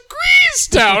 6 degrees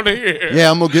down here. Yeah,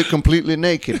 I'm gonna get completely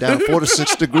naked down 4 to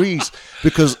 6 degrees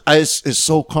because it's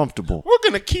so comfortable. We're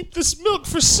gonna keep this milk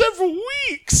for several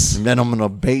weeks. And then I'm gonna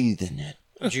bathe in it.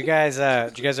 Did you guys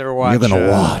ever watch? You're gonna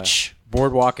watch.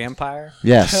 Boardwalk Empire.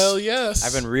 Yes. Hell yes.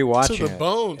 I've been rewatching to the it.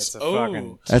 bones. It's a Oh,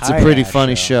 fucking That's a tight pretty ass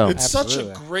funny show. it's such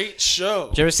Absolutely. a great show.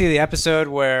 Did you ever see the episode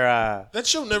where? That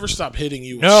show never stopped hitting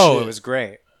you. with No, shit. it was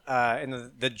great. In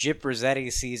the Jip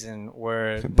Rossetti season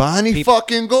where Bonnie people-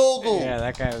 fucking Gogol. Yeah,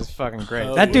 that guy was fucking great.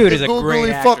 Oh, that with dude the is a googly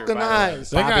great actor. fucking by the way. eyes.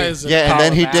 That guy is a Yeah, and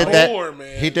then he did that. Power,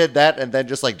 man. He did that, and then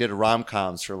just like did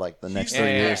rom-coms for like the next 3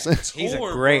 years. He's a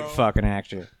Tour, great bro. fucking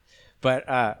actor. But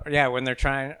when they're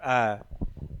trying,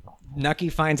 Nucky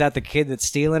finds out the kid that's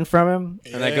stealing from him,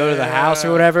 and they go to the house or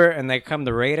Yeah. whatever, and they come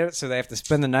to raid it, so they have to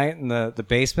spend the night in the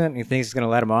basement. And he thinks he's gonna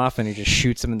let him off, and he just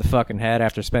shoots him in the fucking head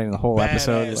after spending the whole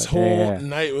episode. Badass Like, whole yeah.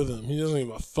 night with him. He doesn't give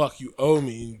a fuck. You owe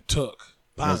me. And took.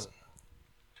 Bang.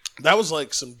 That was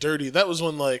like some dirty. That was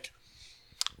when like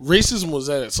racism was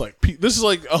at its like peak. This is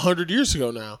like 100 years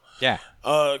ago now. Yeah.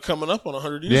 Coming up on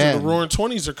 100 years. Yeah. And the Roaring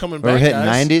 20s are coming We're back. hitting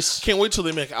guys. 90s? Can't wait till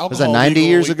they make alcohol. that 90 legal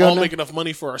years and we ago all now? make enough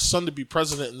money for our son to be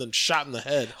president and then shot in the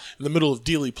head in the middle of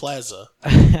Dealey Plaza.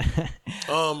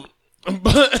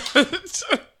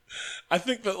 But I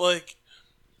think that like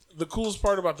the coolest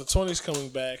part about the 20s coming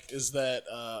back is that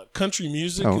country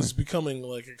music is becoming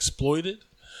like exploited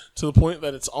to the point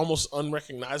that it's almost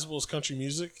unrecognizable as country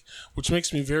music, which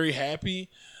makes me very happy.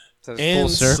 So it's and full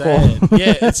circle. sad.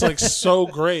 Yeah, it's like so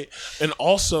great. And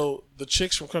also, the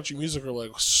chicks from country music are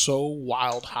like so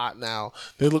wild hot now.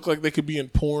 They look like they could be in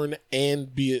porn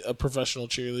and be a professional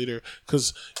cheerleader,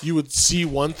 because you would see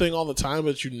one thing all the time,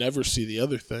 but you never see the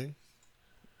other thing.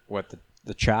 What,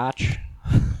 the chotch?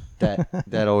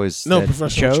 That always No, that,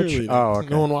 professional Choach? cheerleader. Oh, okay.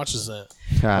 No one watches that.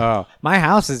 Oh, my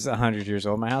house is 100 years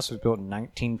old. My house was built in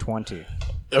 1920.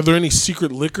 Are there any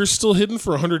secret liquors still hidden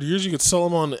for 100 years? You could sell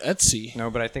them on Etsy.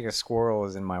 No, but I think a squirrel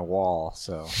is in my wall,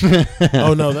 so.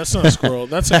 Oh, no, that's not a squirrel.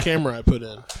 That's a camera I put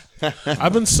in.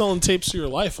 I've been selling tapes of your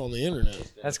life on the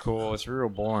internet. That's cool. It's real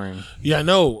boring. Yeah, I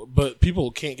know, but people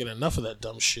can't get enough of that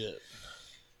dumb shit.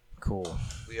 Cool.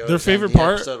 Their favorite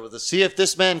part was to see if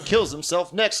this man kills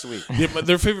himself next week. Yeah, but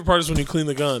their favorite part is when you clean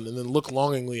the gun and then look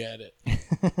longingly at it.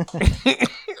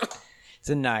 It's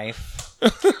a knife.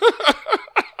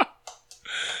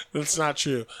 That's not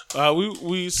true.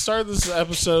 We started this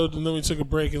episode and then we took a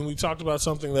break and we talked about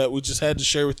something that we just had to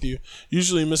share with you.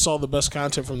 Usually miss all the best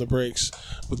content from the breaks,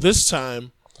 but this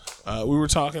time we were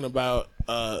talking about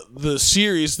the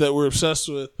series that we're obsessed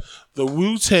with, the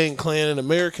Wu-Tang Clan and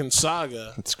American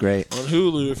Saga. That's great. On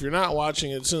Hulu. If you're not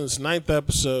watching it, it's in its 9th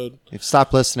episode.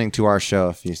 Stop listening to our show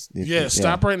if you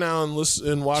Stop right now and listen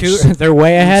and watch. They're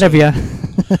way ahead of you.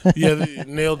 Yeah, they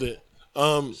nailed it.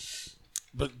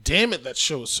 But damn it, that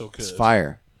show is so good. It's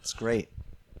fire. It's great.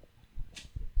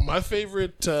 My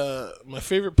favorite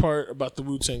part about the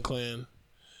Wu-Tang Clan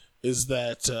is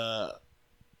that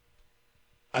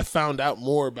I found out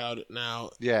more about it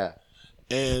now. Yeah.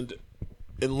 And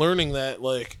in learning that,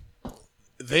 like,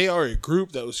 they are a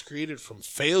group that was created from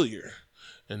failure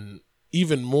and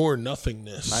even more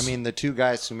nothingness. I mean, the two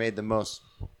guys who made the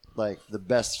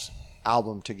best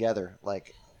album together,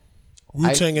 like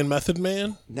Wu-Tang and Method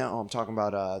Man? No, I'm talking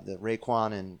about the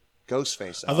Raekwon and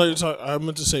Ghostface album. I thought I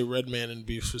meant to say Redman and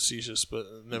be facetious, but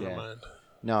never mind.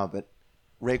 No, but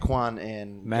Raekwon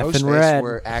and Meth Ghostface and Red.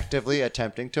 were actively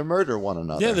attempting to murder one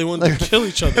another. Yeah, they wanted to kill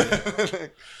each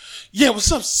other. Yeah,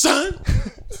 what's up, son?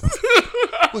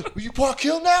 What, you Park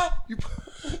Hill now? You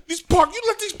let these Park Hill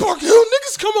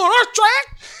niggas come on our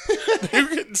track? They were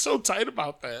getting so tight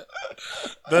about that.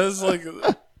 That is like,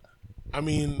 I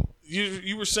mean,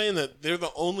 you were saying that they're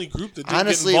the only group that didn't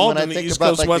Honestly, get involved when I in the think East about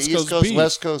Coast, like West the East Coast Coast beef.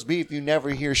 West Coast beef, you never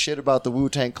hear shit about the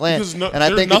Wu-Tang Clan. Because and I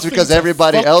they're think it's nothing because to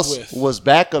everybody fuck else with. was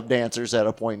backup dancers at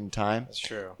a point in time. That's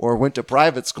true. Or went to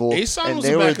private school. A-Side and was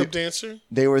they a were backup dancer.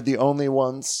 They were the only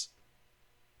ones.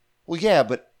 Well, yeah,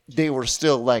 but they were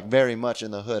still like very much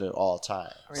in the hood at all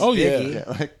times. Oh, Biggie. Yeah,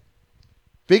 like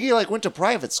Biggie went to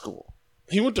private school.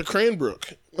 He went to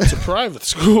Cranbrook. It's a private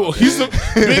school. He's the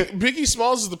Biggie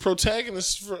Smalls is the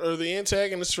protagonist or the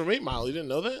antagonist from 8 Mile. You didn't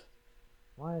know that?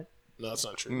 What? No, that's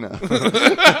not true. No. You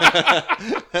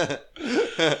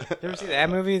ever see that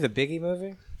movie, the Biggie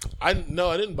movie? I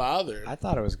didn't bother. I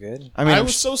thought it was good. I mean, I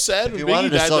was so sad if when you Biggie wanted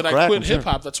to died sell that I crack, quit I'm sure. hip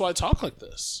hop. That's why I talk like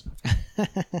this.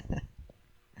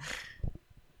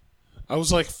 I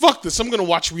was like, "Fuck this! I'm gonna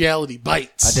watch Reality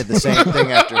Bites." I did the same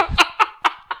thing after.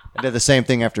 I did the same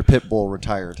thing after Pitbull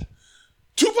retired.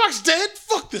 Tupac's dead.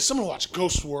 Fuck this! I'm gonna watch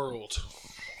Ghost World.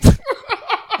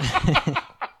 I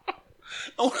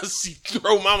want to see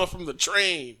Throw Mama from the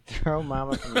Train. Throw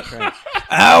Mama from the train.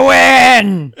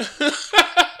 Owen!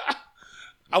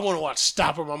 I want to watch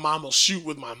Stop or My Mom Will Shoot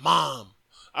with My Mom.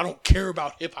 I don't care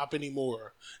about hip hop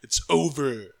anymore. It's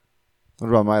over. What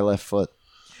about My Left Foot?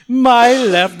 My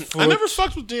left foot. I never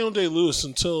fucked with Daniel Day-Lewis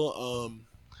until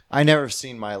I never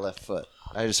seen My Left Foot.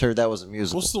 I just heard that was a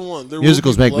musical. what's the one? There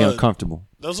Musicals Will Be make me Blood. uncomfortable.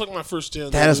 That was like my first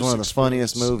Daniel That is Day-Lewis one of the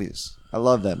funniest experience. movies. I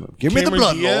love that movie. Give Cameron me the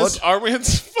blood, Diaz, Lord.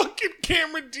 Arman's fucking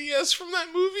Cameron Diaz from that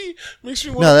movie makes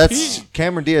me want No, to that's pee.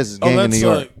 Cameron Diaz's Gang in New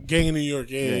York. Gang in New York.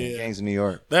 Yeah. Gangs in New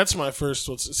York. That's my first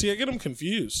one. See, I get them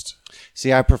confused.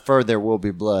 See, I prefer There Will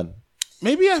Be Blood.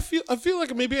 Maybe I feel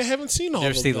like maybe I haven't seen all You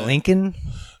of ever see them. Lincoln?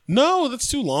 No, that's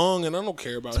too long, and I don't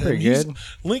care about him. pretty good.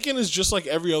 Lincoln is just like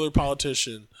every other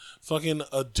politician. Fucking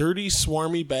a dirty,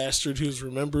 swarmy bastard who's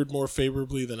remembered more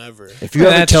favorably than ever. If you ever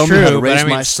That's tell true, me how to but raise I mean,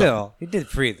 my son, still, he did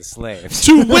free the slaves.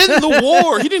 To win the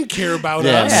war, he didn't care about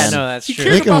Yeah, us. Yeah, man. no, that's He true.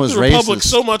 cared Lincoln about was the Republic racist.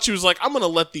 so much he was like, I'm going to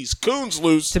let these coons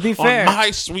loose To be fair- on my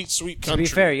sweet, sweet To country. be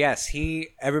fair, yes,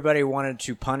 everybody wanted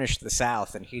to punish the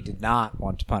South, and he did not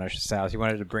want to punish the South. He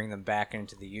wanted to bring them back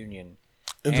into the Union.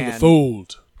 Into the And-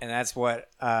 fold. And that's what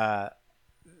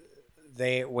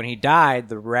when he died,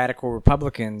 the radical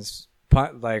Republicans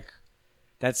there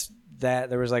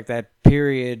was like that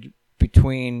period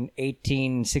between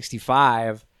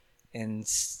 1865 and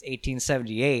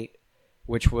 1878,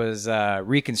 which was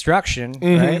Reconstruction,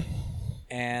 right?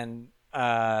 And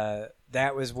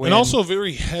that was when. And also a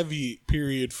very heavy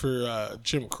period for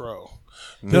Jim Crow.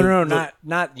 No,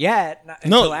 not yet. Not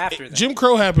until after that. Jim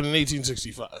Crow happened in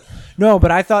 1865. No,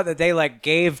 but I thought that they like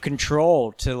gave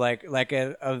control to like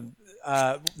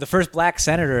the first black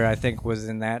senator, I think, was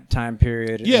in that time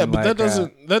period. Yeah, and but like,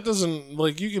 that doesn't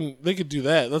like they could do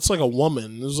that. That's like a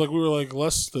woman. It was like we were like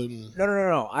less than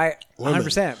No. I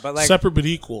 100%. But like separate but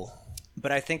equal.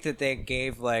 But I think that they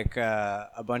gave like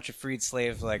a bunch of freed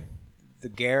slaves like the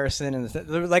garrison and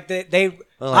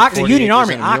the Union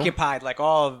Army occupied like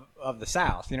all of the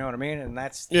South. You know what I mean? And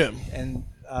that's And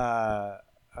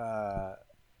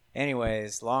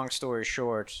anyways, long story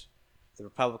short, the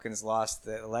Republicans lost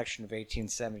the election of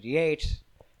 1878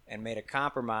 and made a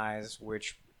compromise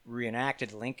which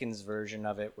reenacted Lincoln's version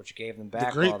of it, which gave them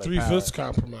back the Great all their 3/5 power.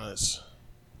 Compromise.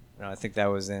 No, I think that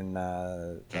was in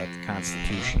the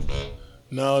Constitution.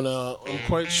 No, I'm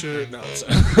quite sure. No, it's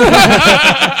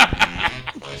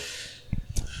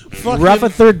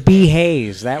Rutherford B.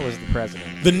 Hayes, that was the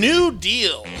president. The New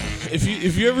Deal.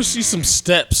 If you ever see some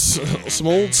steps, some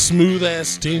old smooth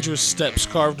ass dangerous steps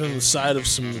carved in the side of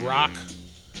some rock,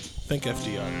 think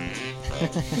FDR.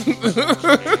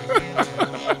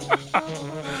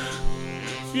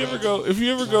 If you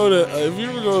ever go to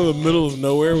the middle of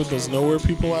nowhere with those nowhere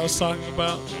people I was talking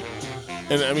about,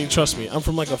 and I mean, trust me, I'm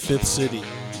from like a fifth city.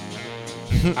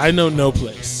 I know no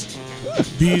place.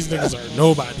 These niggas are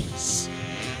nobodies.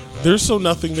 They're so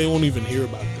nothing they won't even hear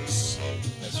about this.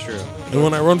 That's true. And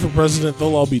when I run for president,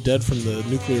 they'll all be dead from the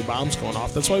nuclear bombs going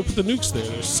off. That's why we put the nukes there.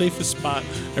 They're the safest spot.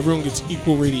 Everyone gets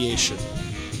equal radiation.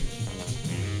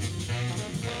 It's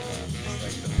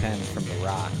like the pen from the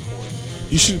rock.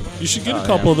 You should get a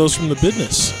couple of those from the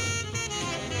business.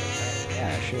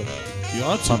 Yeah, I should. You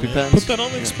ought to. Puppy Man. pens? Put that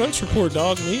on the expense report,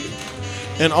 dog. Me.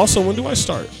 And also, when do I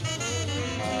start?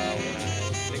 When I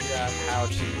figure out how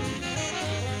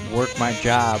to work my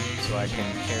job so I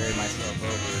can carry myself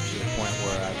over to the point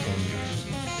where I can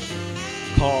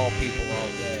call people all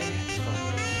day.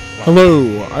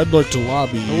 Hello, I'd like to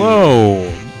lobby.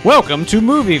 Hello. Welcome to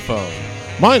Movie Phone.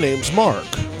 My name's Mark.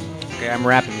 Okay, I'm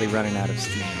rapidly running out of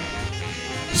steam.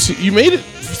 See, you made it.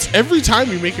 Every time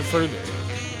you make it further.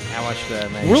 How much did I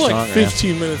make? We're like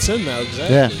 15 minutes in now,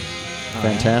 exactly. Yeah.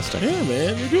 Fantastic. Yeah,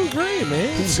 man, you're doing great,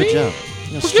 man. Good See? job.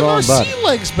 We're getting our sea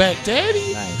legs back,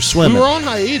 Daddy. Nice. Swimming. We were on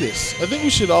hiatus. I think we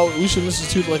should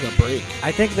institute like a break.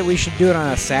 I think that we should do it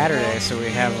on a Saturday so we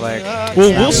have like. Well,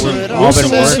 Yeah, Wilson we've will all been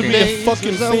be working. a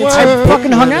fucking fancy. I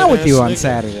fucking hung out with you on nigga.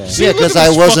 Saturday. See, Yeah, look 'cause at I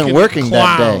this wasn't fucking working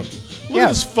that clown. day. Look Yeah. at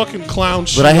this fucking clown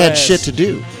shit. But I had ass. shit to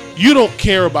do. You don't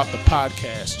care about the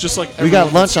podcast, just like We got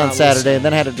everyone lunch that's on not Saturday and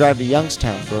then had to drive to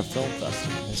Youngstown for a film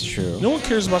festival. That's true. No one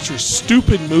cares about your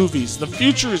stupid movies. The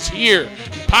future is here.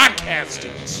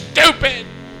 Podcasting. Stupid.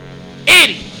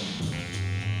 Idiot.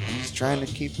 Just trying to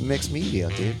keep mixed media,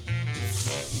 dude.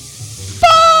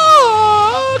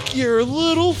 Fuck your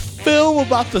little film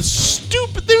about the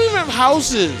stupid. They don't even have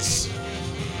houses.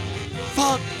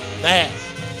 Fuck that.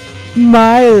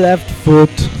 My left foot.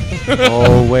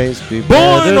 Always be Born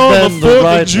better on than the 4th of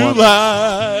right one.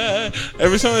 July.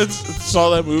 Every time I saw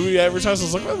that movie advertised, I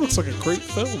was like, that looks like a great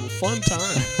film, a fun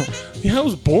time. Yeah, I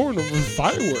was born with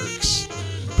fireworks.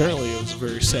 Apparently, it was a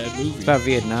very sad movie. It's about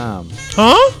Vietnam.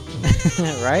 Huh?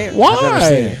 Right? Why? I've never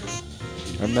seen it.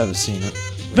 I've never seen it.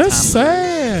 That's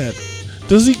sad.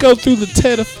 Does he go through the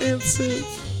Tet Offensive?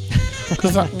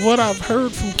 Because what I've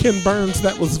heard from Ken Burns,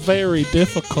 that was very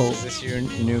difficult. Is this your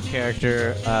new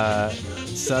character,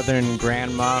 Southern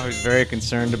grandma who's very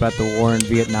concerned about the war in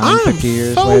Vietnam I'm 50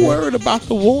 years so later? worried about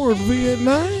the war in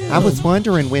Vietnam. I was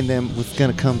wondering when them was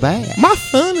gonna come back. My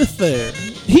son is there.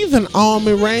 He's an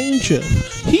Army Ranger.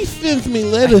 He sends me I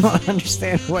letters. don't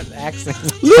understand what accent.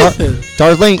 Listen.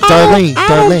 Darlene,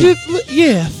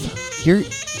 Yes.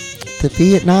 the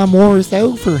Vietnam War is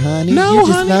over, honey. No, You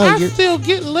just honey, know I still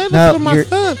get letters No, from my you're-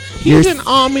 son. you're- He's an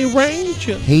Army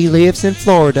Ranger. he lives in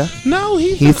Florida. No,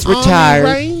 he's He's an retired.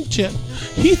 Army Ranger.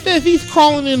 He says he's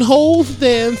crawling in holes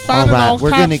there and All finding all, right, we're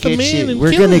types gonna of get men you. and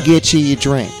We're killing gonna them. get you your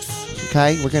drinks.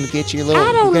 Okay, we're gonna get you a little.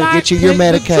 I don't We're gonna like get you your the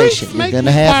medication. drinks You're make gonna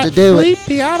me have to quite do it.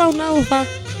 sleepy. I don't know if I.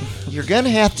 You're gonna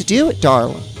have to do it,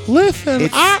 darling. Listen,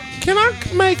 It's- can I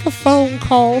make a phone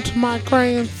call to my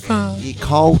grandson? You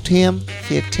called him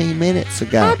 15 minutes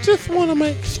ago. I just want to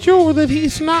make sure that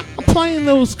he's not playing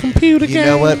those computer games. You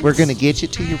know what? We're gonna get you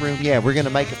to your room. Yeah, we're gonna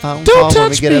make a phone Don't call when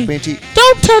we touch get me. up into.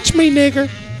 Don't touch me, nigger.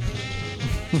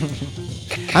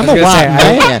 I'm I a was white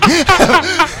gonna man.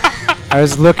 I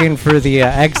was looking for the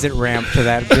exit ramp to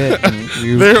that bit, and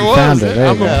you There it was. found it. There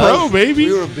I'm you a go. pro, baby.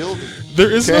 We were building. There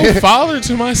is no father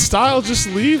to my style. Just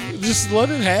leave. Just let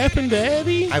it happen,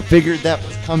 Daddy. I figured that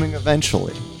was coming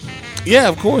eventually. Yeah,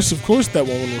 of course that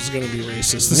woman was going to be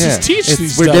racist. This is teach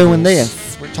these We're devils. doing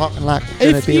this. We're talking like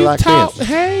gonna If be you like talk, this.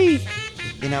 hey,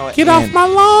 You know, get off my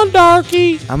lawn,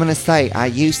 darky. I'm gonna say I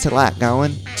used to like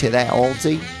going to that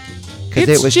Aldi because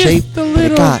It's it was just cheap, a but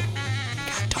little- it got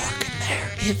dark in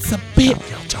there. It's a bit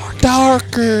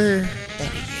darker.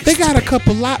 They got a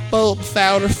couple light bulbs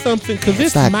out or something because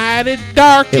it's like- mighty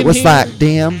dark It in was here. like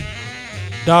dim.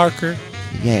 darker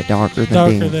Darker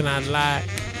than dim. than I like.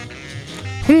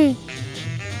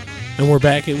 And we're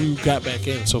back in. We got back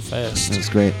in so It fast. was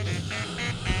great.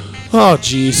 Oh,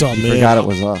 jeez. Oh, man. Forgot it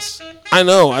was us. I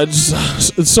know.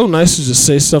 It's so nice to just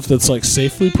say stuff that's like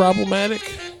safely problematic.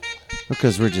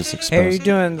 Because we're just Hey, are you exposed.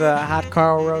 doing the hot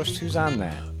Carl roast? Who's on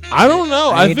that? I don't know.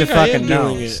 I I need think to I fucking am know,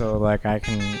 doing it. so like I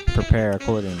can prepare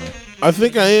accordingly. I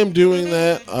think I am doing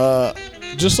that.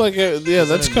 Just like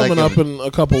that's it coming like up in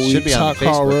a couple Should weeks. be on Hot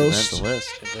Carl Facebook. roast. The list.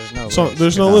 There's no So list.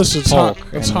 there's no It's list. It's hot.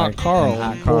 Polk It's and, hot like, Carl. and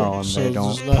hot Carl, and So they there's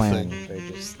don't nothing. plan.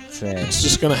 They just say. It's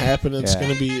just gonna happen. It's Yeah.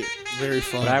 gonna be very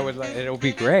fun. But I would like. It'll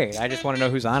be great. I just want to know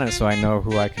who's on it, so I know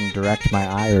who I can direct my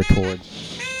ire towards.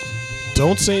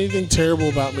 Don't say anything terrible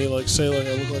about me. Like say like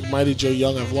I look like Mighty Joe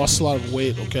Young. I've lost a lot of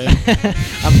weight. Okay.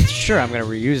 I'm sure I'm gonna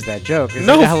reuse that joke. It's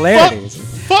No, at hilarities.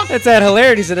 fuck. It's at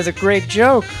hilarities. It is a great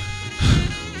joke.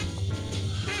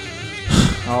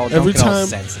 Oh, don't Every get all time-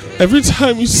 sensitive. Every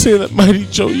time you say that Mighty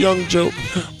Joe Young joke,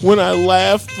 when I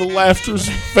laugh, the laughter's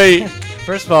fake.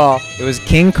 First of all, it was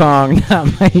King Kong,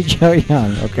 not Mighty Joe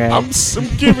Young. Okay. I'm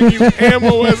giving you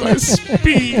ammo as I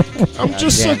speak. I'm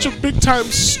just damn such a big time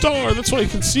star. That's why you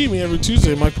can see me every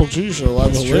Tuesday. Mike Polk Jr. Show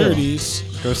live That's true. hilarities.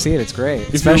 Go see it. It's great. If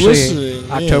you're Especially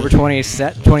listening, October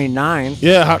yeah. 29th.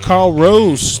 Yeah, Hot Carl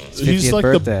Rose. He's 50th like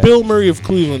birthday. the Bill Murray of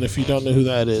Cleveland. If you don't know who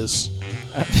that is,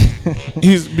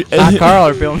 he's Hot Carl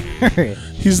or Bill Murray.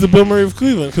 He's the Bill Murray of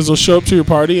Cleveland because he'll show up to your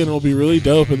party and it'll be really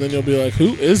dope, and then you'll be like,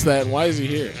 "Who is that? And why is he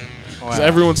here?" Because Wow.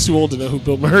 everyone's too old to know who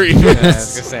Bill Murray is. Yeah, I was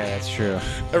gonna say that's true.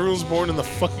 Everyone's born in the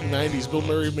fucking 90s. Bill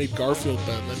Murray made Garfield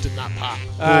then. That did not pop.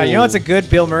 You know what's a good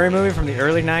Bill Murray movie from the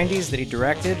early '90s that he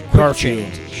directed? Quick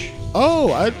Garfield. Change.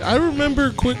 Oh, I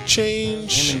remember Quick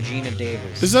Change. Him and Gina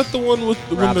Davis. Is that the one with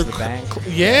when Robs they're the bank.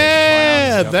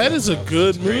 Yeah, Clowns, that yep. is a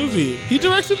good movie. He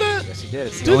directed that? Yes, he did.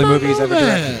 It's the Did only not movie he's know ever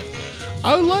that. directed.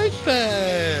 I like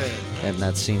that. I have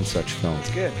not seen such films.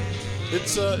 It's good.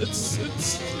 It's good.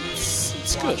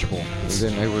 Watchable.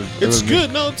 It's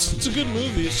good. No, it's a good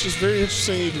movie. It's just very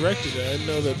interesting he directed it. I didn't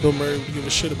know that Bill Murray would give a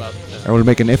shit about that. I will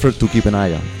make an effort to keep an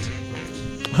eye on.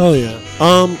 Hell yeah.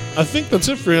 I think that's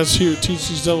it for us here at Teach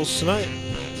These Devils tonight.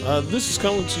 This is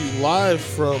coming to you live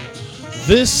from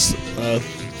this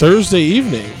Thursday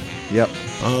evening. Yep.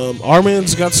 Our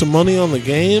man's got some money on the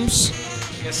games.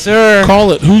 Yes, sir.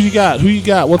 Call it. Who you got? Who you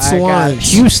got? What's I the got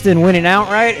lines? Houston winning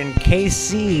outright, and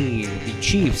KC, the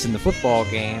Chiefs, in the football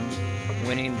game,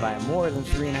 winning by more than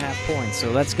 3.5 points.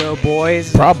 So let's go,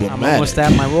 boys. Problematic. I'm almost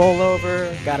at my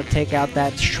rollover. Got to take out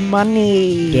that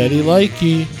shmoney. Daddy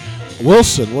likey.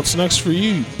 Wilson, what's next for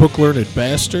you, book learned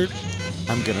bastard?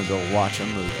 I'm gonna go watch a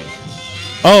movie.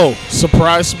 Oh,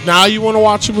 surprise. Now you want to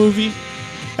watch a movie?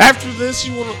 After this,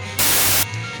 you want to...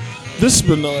 This has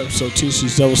been another episode of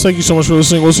TC's Devils. Thank you so much for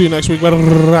listening. We'll see you next week.